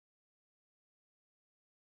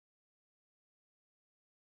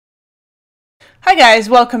Hi guys,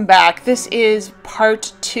 welcome back. This is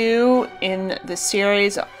part 2 in the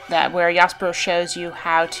series where Jasper shows you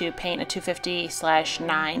how to paint a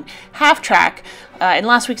 250/9 half-track. In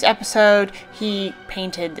last week's episode, he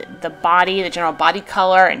painted the body, the general body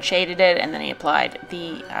color, and shaded it, and then he applied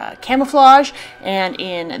the camouflage. And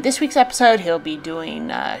in this week's episode, he'll be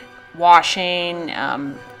doing washing,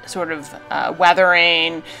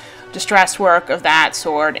 weathering, distress work of that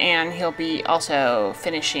sort, and he'll be also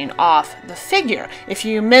finishing off the figure. If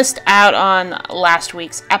you missed out on last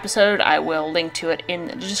week's episode, I will link to it in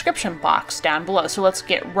the description box down below. So let's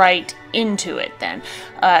get right into it then.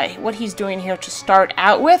 What he's doing here to start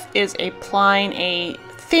out with is applying a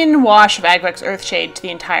thin wash of Agrex Earthshade to the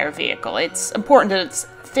entire vehicle. It's important that it's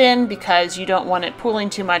thin because you don't want it pooling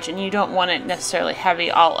too much and you don't want it necessarily heavy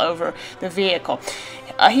all over the vehicle.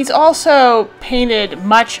 He's also painted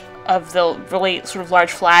much of the really sort of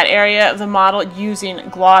large flat area of the model using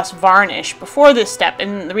gloss varnish before this step,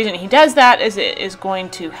 and the reason he does that is it is going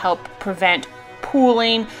to help prevent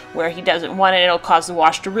pooling where he doesn't want it. It'll cause the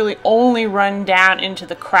wash to really only run down into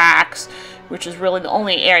the cracks, which is really the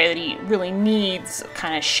only area that he really needs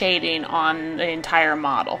kind of shading on the entire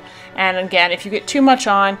model. And again, if you get too much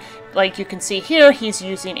on, like you can see here, he's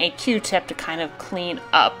using a Q-tip to kind of clean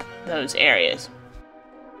up those areas.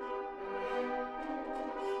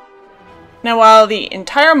 Now, while the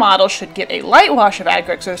entire model should get a light wash of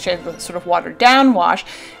Agrex Earthshade, a sort of watered down wash,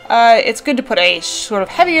 it's good to put a sort of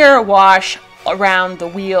heavier wash around the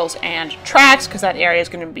wheels and tracks because that area is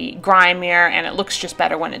going to be grimier and it looks just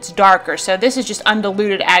better when it's darker. So this is just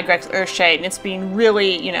undiluted Agrex Earthshade, and it's being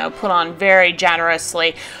really, put on very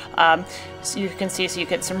generously. So you can see, so you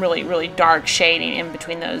get some really dark shading in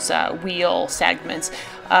between those wheel segments.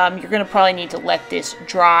 You're going to probably need to let this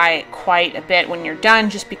dry quite a bit when you're done,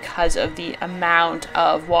 just because of the amount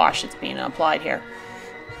of wash that's being applied here.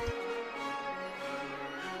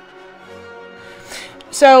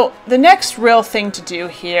 So the next real thing to do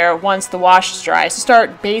here, once the wash is dry, is to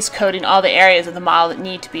start base coating all the areas of the model that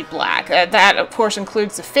need to be black. That, of course,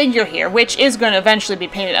 includes the figure here, which is going to eventually be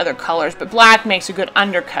painted other colors, but black makes a good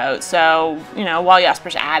undercoat. So, while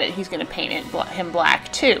Jasper's at it, he's going to paint him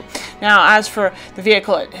black too. Now, as for the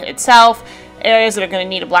vehicle itself, areas that are going to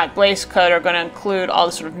need a black base coat are going to include all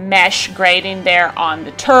the sort of mesh grading there on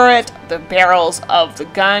the turret, the barrels of the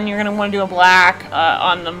gun you're going to want to do in black,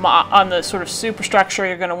 on the sort of superstructure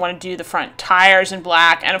you're going to want to do the front tires in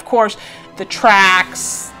black, and of course the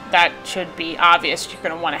tracks. That should be obvious. You're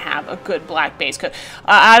going to want to have a good black base coat.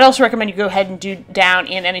 I'd also recommend you go ahead and do down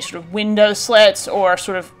in any sort of window slits or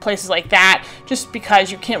sort of places like that, just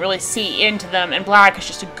because you can't really see into them, and black is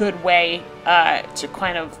just a good way to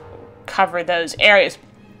kind of cover those areas.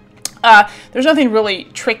 There's nothing really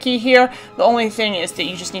tricky here. The only thing is that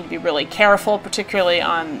you just need to be really careful, particularly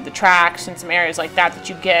on the tracks and some areas like that, that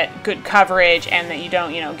you get good coverage and that you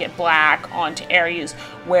don't, get black onto areas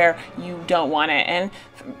where you don't want it. And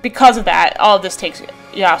because of that, all of this takes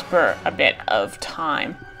Jasper a bit of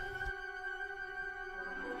time.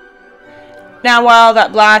 Now, while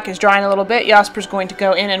that black is drying a little bit, Jasper's going to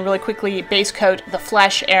go in and really quickly base coat the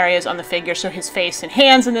flesh areas on the figure, so his face and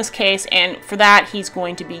hands in this case, and for that he's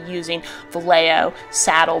going to be using Vallejo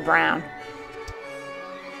Saddle Brown.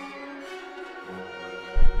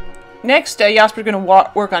 Next, Jasper's going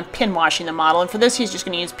to work on pin washing the model, and for this he's just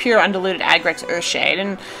going to use pure undiluted Agrex Earthshade.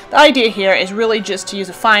 And the idea here is really just to use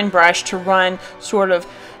a fine brush to run sort of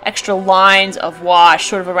extra lines of wash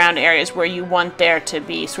sort of around areas where you want there to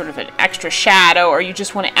be sort of an extra shadow, or you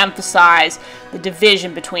just want to emphasize the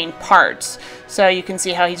division between parts. So you can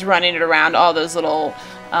see how he's running it around all those little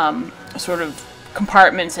sort of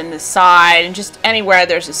compartments in the side, and just anywhere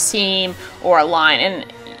there's a seam or a line.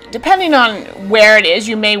 And depending on where it is,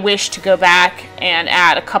 you may wish to go back and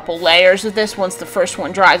add a couple layers of this once the first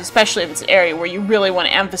one dries, especially if it's an area where you really want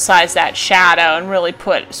to emphasize that shadow and really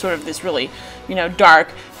put sort of this really, dark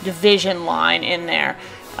division line in there.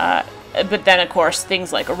 But then, of course,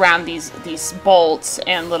 things like around these bolts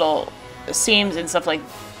and little seams and stuff like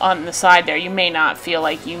on the side there, you may not feel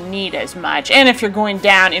like you need as much. And if you're going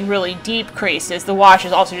down in really deep creases, the wash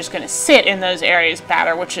is also just going to sit in those areas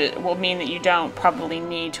better, which will mean that you don't probably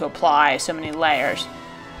need to apply so many layers.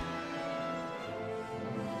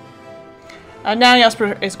 Now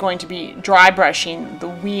Jasper is going to be dry brushing the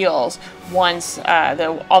wheels once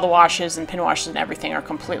all the washes and pin washes and everything are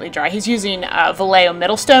completely dry. He's using Vallejo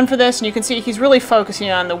Middlestone for this, and you can see he's really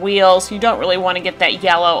focusing on the wheels. You don't really want to get that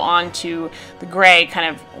yellow onto the gray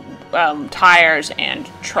kind of tires and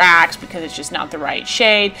tracks because it's just not the right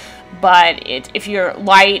shade. but if you're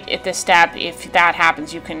light at this step, if that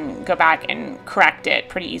happens, you can go back and correct it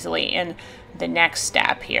pretty easily in the next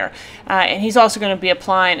step here. And he's also going to be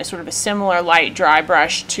applying a sort of a similar light dry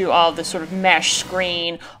brush to all the sort of mesh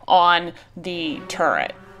screen on the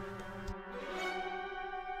turret.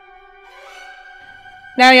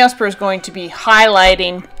 Now Jasper is going to be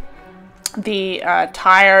highlighting the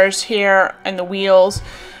tires here and the wheels.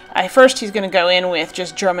 First he's going to go in with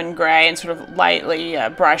just German gray and sort of lightly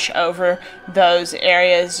brush over those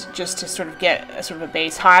areas just to sort of get a sort of a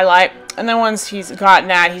base highlight. And then once he's gotten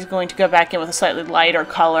that, he's going to go back in with a slightly lighter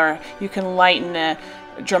color. You can lighten the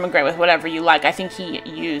German gray with whatever you like. I think he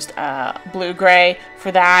used blue gray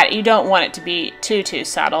for that. You don't want it to be too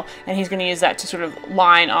subtle, and he's going to use that to sort of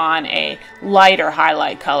line on a lighter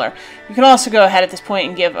highlight color. You can also go ahead at this point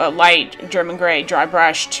and give a light German gray dry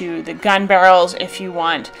brush to the gun barrels if you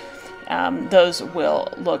want. Those will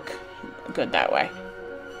look good that way.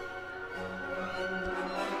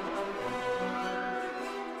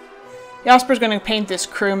 Jasper's going to paint this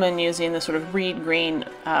crewman using the sort of reed green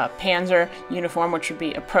Panzer uniform, which would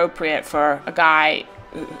be appropriate for a guy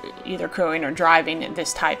either crewing or driving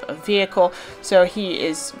this type of vehicle. So he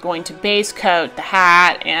is going to base coat the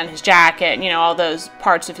hat and his jacket, you know, all those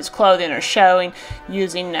parts of his clothing are showing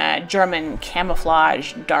using German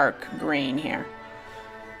camouflage dark green here.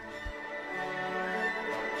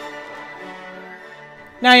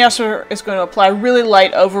 Now Jasper is going to apply really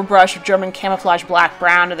light overbrush of German camouflage black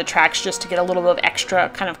brown to the tracks just to get a little bit of extra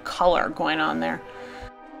kind of color going on there.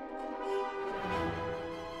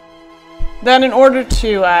 Then in order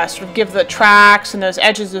to sort of give the tracks and those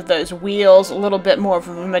edges of those wheels a little bit more of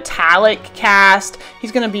a metallic cast,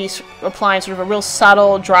 he's going to be applying sort of a real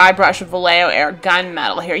subtle dry brush of Vallejo Air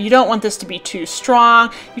gunmetal here. You don't want this to be too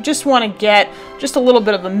strong. You just want to get just a little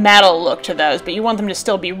bit of a metal look to those, but you want them to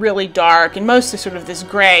still be really dark and mostly sort of this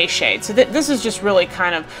gray shade. So this is just really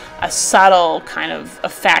kind of a subtle kind of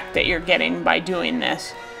effect that you're getting by doing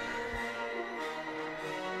this.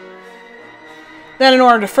 Then in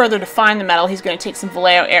order to further define the metal, he's going to take some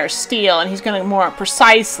Vallejo Air steel and he's going to more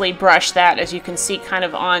precisely brush that, as you can see, kind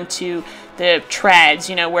of onto the treads,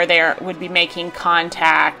 you know, where they would be making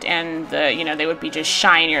contact, and you know, they would be just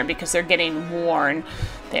shinier because they're getting worn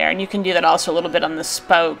there. And you can do that also a little bit on the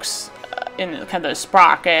spokes in kind of those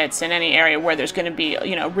sprockets and any area where there's going to be,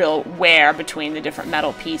 you know, real wear between the different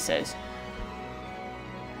metal pieces.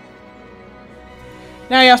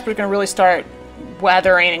 Now Jasper's going to really start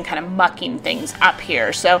weathering and kind of mucking things up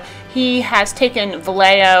here. So he has taken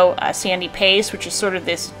Vallejo sandy paste, which is sort of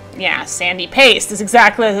this, yeah, sandy paste is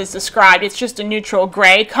exactly as it's described. It's just a neutral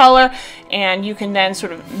gray color, and you can then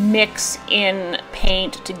sort of mix in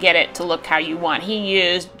paint to get it to look how you want. He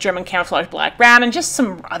used German camouflage black brown and just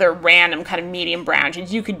some other random kind of medium brown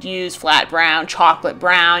shades. You could use flat brown, chocolate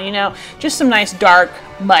brown, you know, just some nice dark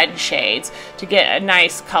mud shades to get a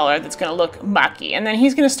nice color that's going to look mucky. And then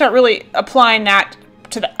he's going to start really applying that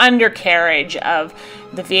to the undercarriage of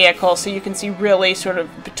the vehicle, so you can see really sort of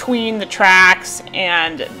between the tracks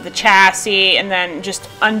and the chassis, and then just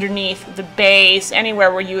underneath the base,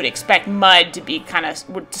 anywhere where you would expect mud to be kind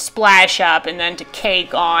of to splash up and then to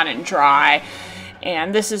cake on and dry.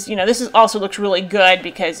 And this is, you know, this is also looks really good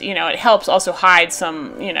because, you know, it helps also hide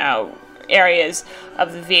some, you know, areas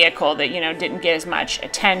of the vehicle that, you know, didn't get as much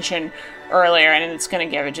attention earlier, and it's going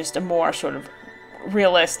to give it just a more sort of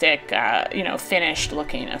realistic, you know, finished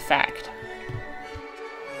looking effect.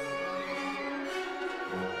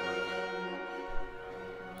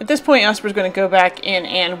 At this point, Jasper's going to go back in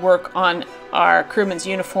and work on our crewman's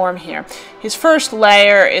uniform here. His first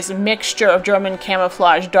layer is a mixture of German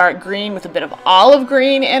camouflage dark green with a bit of olive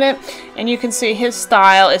green in it, and you can see his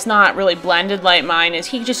style is not really blended like mine is.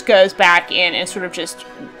 He just goes back in and sort of just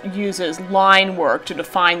uses line work to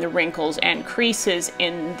define the wrinkles and creases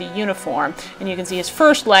in the uniform. And you can see his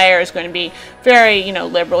first layer is going to be very, you know,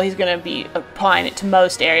 liberal. He's going to be applying it to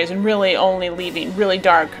most areas and really only leaving really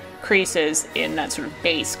dark creases in that sort of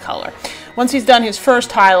base color. Once he's done his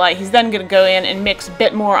first highlight, he's then going to go in and mix a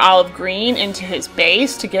bit more olive green into his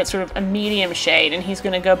base to get sort of a medium shade, and he's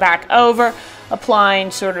going to go back over,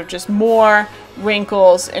 applying sort of just more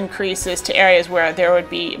wrinkles and creases to areas where there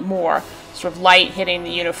would be more sort of light hitting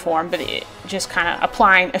the uniform, but just kind of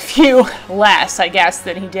applying a few less, I guess,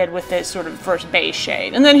 than he did with this sort of first base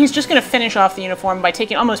shade. And then he's just going to finish off the uniform by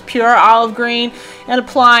taking almost pure olive green and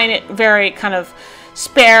applying it very kind of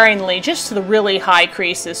sparingly just to the really high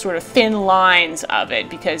creases, sort of thin lines of it,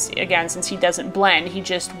 because again, since he doesn't blend, he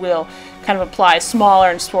just will kind of apply smaller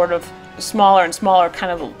and smaller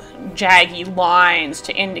kind of jaggy lines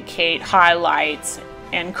to indicate highlights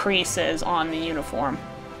and creases on the uniform.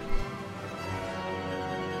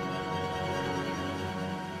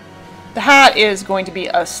 The hat is going to be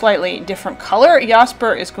a slightly different color.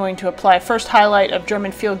 Jasper is going to apply first highlight of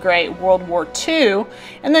German Field Gray World War II,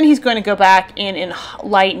 and then he's going to go back in and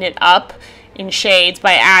lighten it up in shades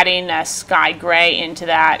by adding a sky gray into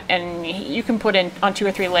that, and you can put in on 2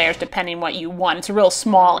 or 3 layers depending what you want. It's a real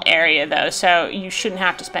small area though, so you shouldn't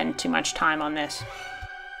have to spend too much time on this.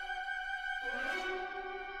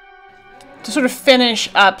 To sort of finish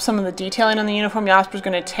up some of the detailing on the uniform, Jasper's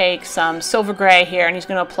going to take some silver gray here and he's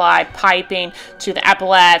going to apply piping to the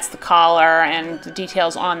epaulettes, the collar, and the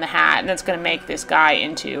details on the hat, and that's going to make this guy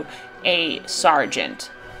into a sergeant.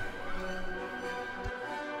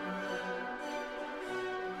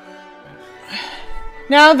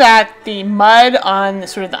 Now that the mud on the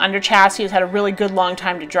sort of the under chassis has had a really good long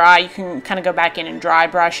time to dry, you can kind of go back in and dry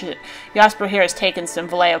brush it. Jasper here has taken some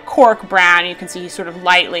Vallejo cork brown. You can see he's sort of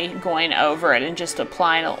lightly going over it and just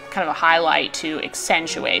applying a kind of a highlight to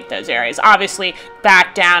accentuate those areas. Obviously,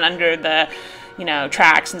 back down under the, you know,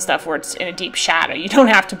 tracks and stuff where it's in a deep shadow, you don't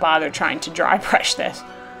have to bother trying to dry brush this.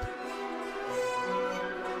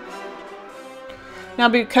 Now,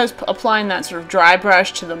 because applying that sort of dry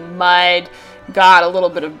brush to the mud got a little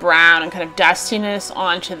bit of brown and kind of dustiness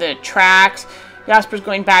onto the tracks, Jasper's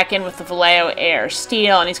going back in with the Vallejo Air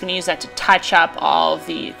Steel, and he's going to use that to touch up all of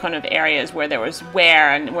the kind of areas where there was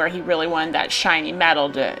wear and where he really wanted that shiny metal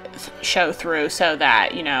to show through, so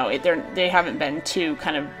that, you know, they haven't been too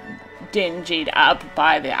kind of dingied up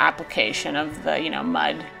by the application of the, you know,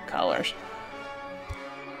 mud colors.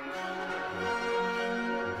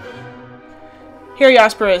 Here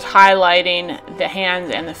Jasper is highlighting the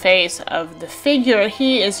hands and the face of the figure.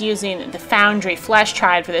 He is using the Foundry Flesh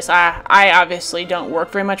Triad for this. I obviously don't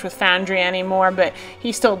work very much with Foundry anymore, but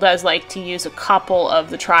he still does like to use a couple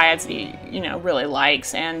of the triads that he, you know, really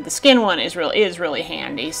likes, and the skin one is really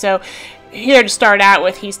handy. So here to start out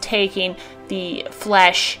with, he's taking the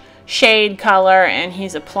flesh shade color and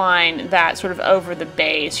he's applying that sort of over the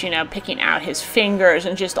base, you know, picking out his fingers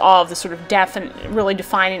and just all of the sort of definite, really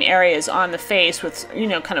defining areas on the face with, you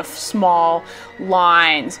know, kind of small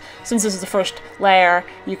lines. Since this is the first layer,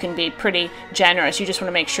 you can be pretty generous. You just want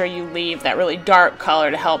to make sure you leave that really dark color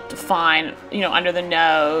to help define, you know, under the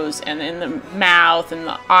nose and in the mouth and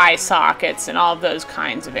the eye sockets and all of those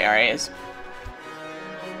kinds of areas.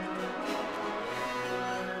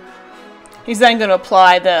 He's then going to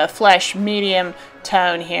apply the flesh medium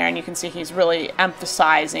tone here, and you can see he's really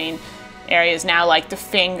emphasizing areas now like the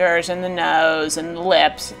fingers and the nose and the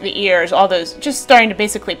lips, the ears, all those, just starting to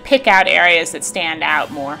basically pick out areas that stand out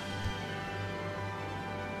more.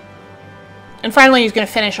 And finally, he's going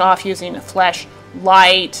to finish off using a flesh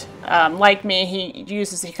light. Like me,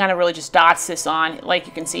 he kind of really just dots this on. Like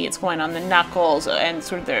you can see, it's going on the knuckles and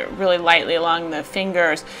sort of really lightly along the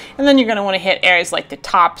fingers. And then you're going to want to hit areas like the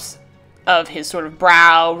tops of his sort of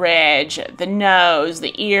brow ridge, the nose,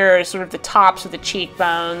 the ears, sort of the tops of the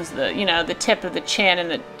cheekbones, the, you know, the tip of the chin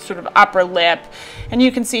and the sort of upper lip. And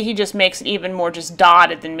you can see he just makes it even more just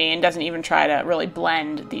dotted than me and doesn't even try to really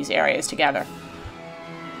blend these areas together.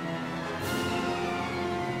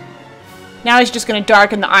 Now he's just going to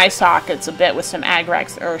darken the eye sockets a bit with some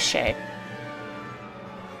Agrax Earthshade.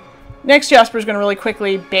 Next, Jasper's going to really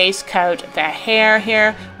quickly base coat the hair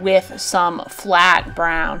here with some flat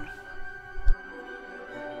brown.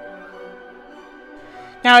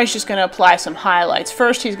 Now he's just going to apply some highlights.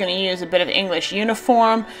 First, he's going to use a bit of English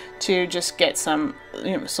uniform to just get some,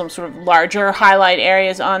 you know, some sort of larger highlight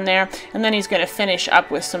areas on there. And then he's going to finish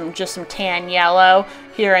up with just some tan yellow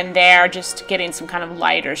here and there, just getting some kind of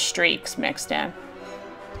lighter streaks mixed in.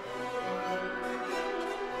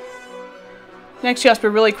 Next, Jasper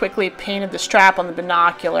really quickly painted the strap on the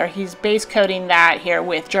binocular. He's base coating that here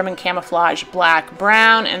with German Camouflage Black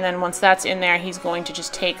Brown, and then once that's in there, he's going to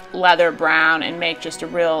just take Leather Brown and make just a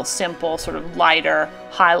real simple sort of lighter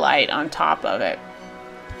highlight on top of it.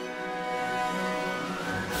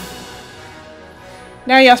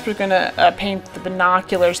 Now Jasper's going to paint the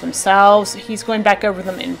binoculars themselves. He's going back over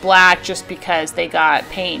them in black just because they got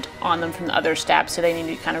paint on them from the other steps, so they need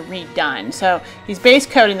to be kind of redone. So he's base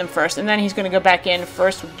coating them first, and then he's going to go back in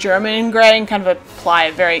first with German gray and kind of apply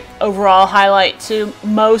a very overall highlight to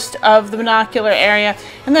most of the binocular area.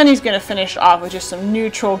 And then he's going to finish off with just some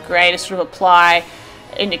neutral gray to sort of apply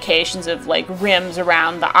indications of like rims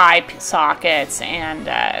around the eye sockets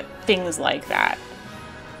and things like that.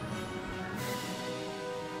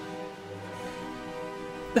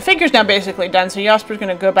 The figure's now basically done, so Jasper's going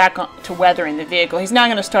to go back to weathering the vehicle. He's now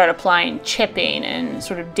going to start applying chipping and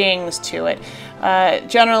sort of dings to it.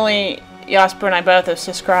 Generally, Jasper and I both have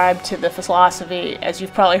subscribed to the philosophy, as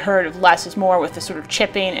you've probably heard, of less is more with the sort of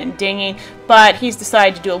chipping and dinging, but he's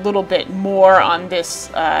decided to do a little bit more on this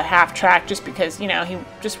half track just because, you know, he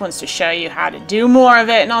just wants to show you how to do more of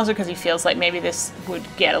it, and also because he feels like maybe this would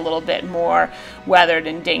get a little bit more weathered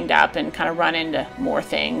and dinged up and kind of run into more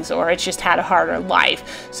things, or it's just had a harder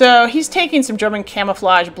life. So he's taking some German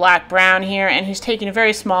camouflage black-brown here, and he's taking a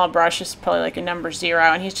very small brush, this is probably like a number 0,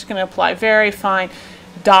 and he's just going to apply very fine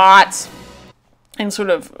dots and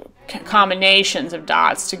sort of combinations of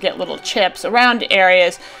dots to get little chips around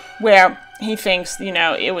areas where he thinks, you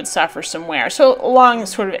know, it would suffer some wear. So along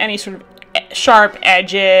sort of any sort of sharp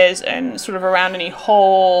edges and sort of around any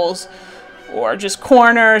holes or just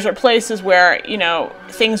corners or places where, you know,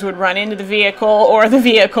 things would run into the vehicle or the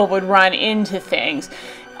vehicle would run into things.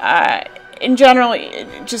 In general,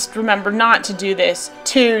 just remember not to do this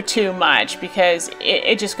too much, because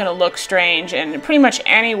it's just going to look strange, and pretty much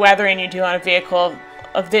any weathering you do on a vehicle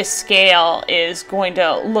of this scale is going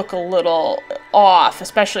to look a little off,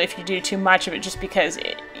 especially if you do too much of it, just because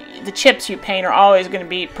the chips you paint are always going to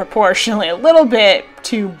be proportionally a little bit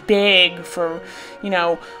too big for, you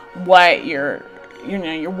know, what you're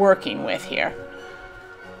working with here.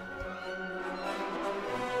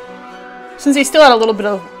 Since he still had a little bit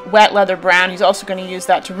of wet leather brown, he's also going to use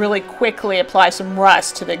that to really quickly apply some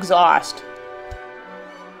rust to the exhaust.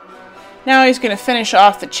 Now he's going to finish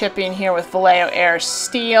off the chipping here with Vallejo Air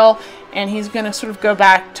Steel, and he's going to sort of go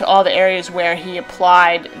back to all the areas where he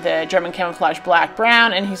applied the German camouflage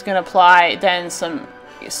black-brown, and he's going to apply then some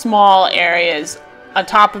small areas on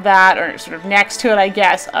top of that, or sort of next to it, I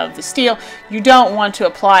guess, of the steel. You don't want to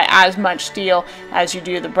apply as much steel as you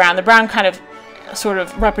do the brown. The brown kind of sort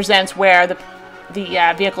of represents where the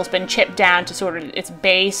vehicle's been chipped down to sort of its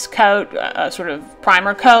base coat, sort of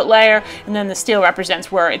primer coat layer, and then the steel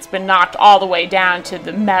represents where it's been knocked all the way down to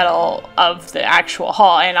the metal of the actual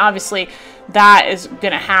hull. And obviously that is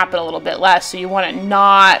going to happen a little bit less, so you want to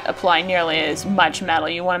not apply nearly as much metal.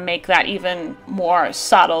 You want to make that even more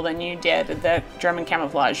subtle than you did the German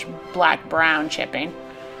camouflage black-brown chipping.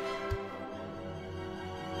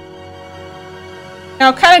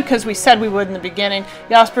 Now, kind of because we said we would in the beginning,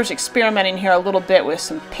 Jasper's experimenting here a little bit with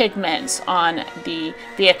some pigments on the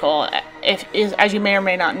vehicle. As you may or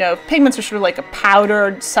may not know, pigments are sort of like a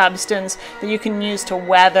powdered substance that you can use to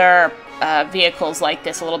weather vehicles like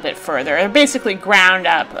this a little bit further. They're basically ground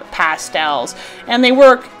up pastels, and they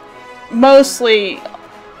work mostly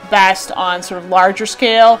best on sort of larger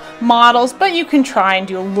scale models, but you can try and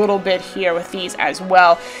do a little bit here with these as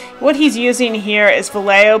well. What he's using here is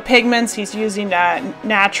Vallejo pigments. He's using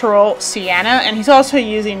natural sienna, and he's also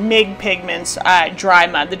using MIG pigments, dry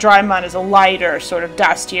mud. The dry mud is a lighter, sort of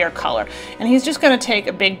dustier color. And he's just going to take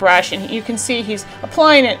a big brush, and you can see he's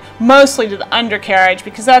applying it mostly to the undercarriage,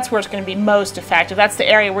 because that's where it's going to be most effective. That's the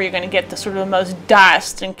area where you're going to get the sort of the most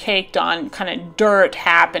dust and caked on kind of dirt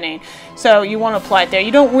happening. So you want to apply it there.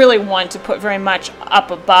 You don't really want to put very much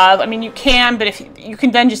up above. I mean, you can, but if you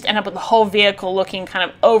can then just end up with the whole vehicle looking kind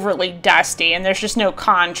of overly dusty, and there's just no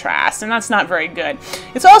contrast, and that's not very good.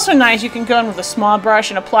 It's also nice, you can go in with a small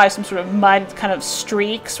brush and apply some sort of mud kind of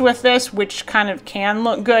streaks with this, which kind of can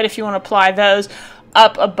look good if you want to apply those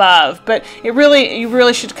up above, but you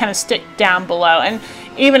really should kind of stick down below. And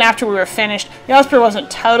even after we were finished, Jasper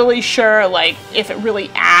wasn't totally sure like if it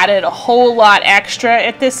really added a whole lot extra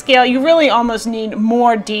at this scale. You really almost need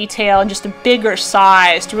more detail and just a bigger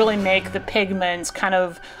size to really make the pigments kind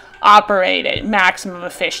of operate at maximum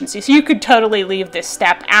efficiency. So you could totally leave this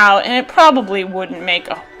step out, and it probably wouldn't make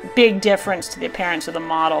a big difference to the appearance of the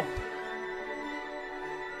model.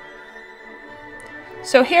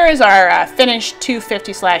 So here is our finished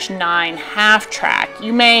 250/9 half track.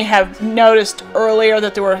 You may have noticed earlier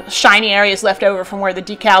that there were shiny areas left over from where the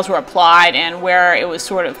decals were applied and where it was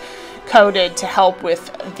sort of coated to help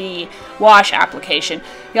with the wash application.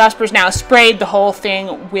 Jasper's now sprayed the whole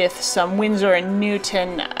thing with some Winsor &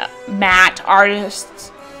 Newton matte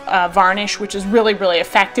artist's varnish, which is really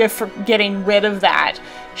effective for getting rid of that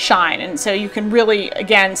shine. And so you can really,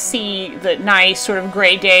 again, see the nice sort of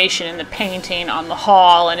gradation in the painting on the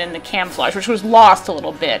hull and in the camouflage, which was lost a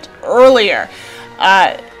little bit earlier.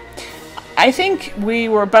 I think we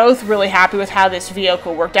were both really happy with how this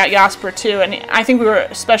vehicle worked out, Jasper too, and I think we were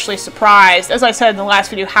especially surprised, as I said in the last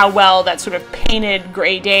video, how well that sort of painted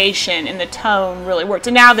gradation in the tone really worked.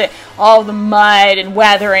 And now that all the mud and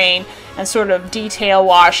weathering and sort of detail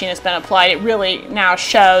washing has been applied, it really now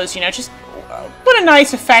shows, you know, just what a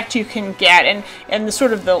nice effect you can get, and the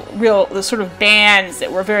sort of the sort of bands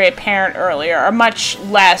that were very apparent earlier are much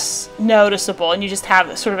less noticeable, and you just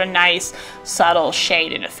have sort of a nice subtle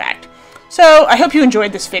shaded effect. So I hope you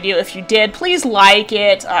enjoyed this video. If you did, please like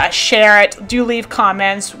it, share it. Do leave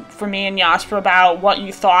comments for me and Jasper about what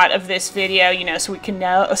you thought of this video, you know, so we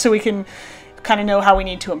can kind of know how we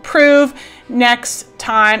need to improve next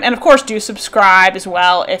time. And of course, do subscribe as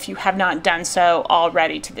well if you have not done so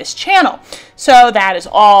already to this channel. So that is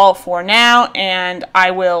all for now, and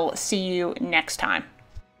I will see you next time.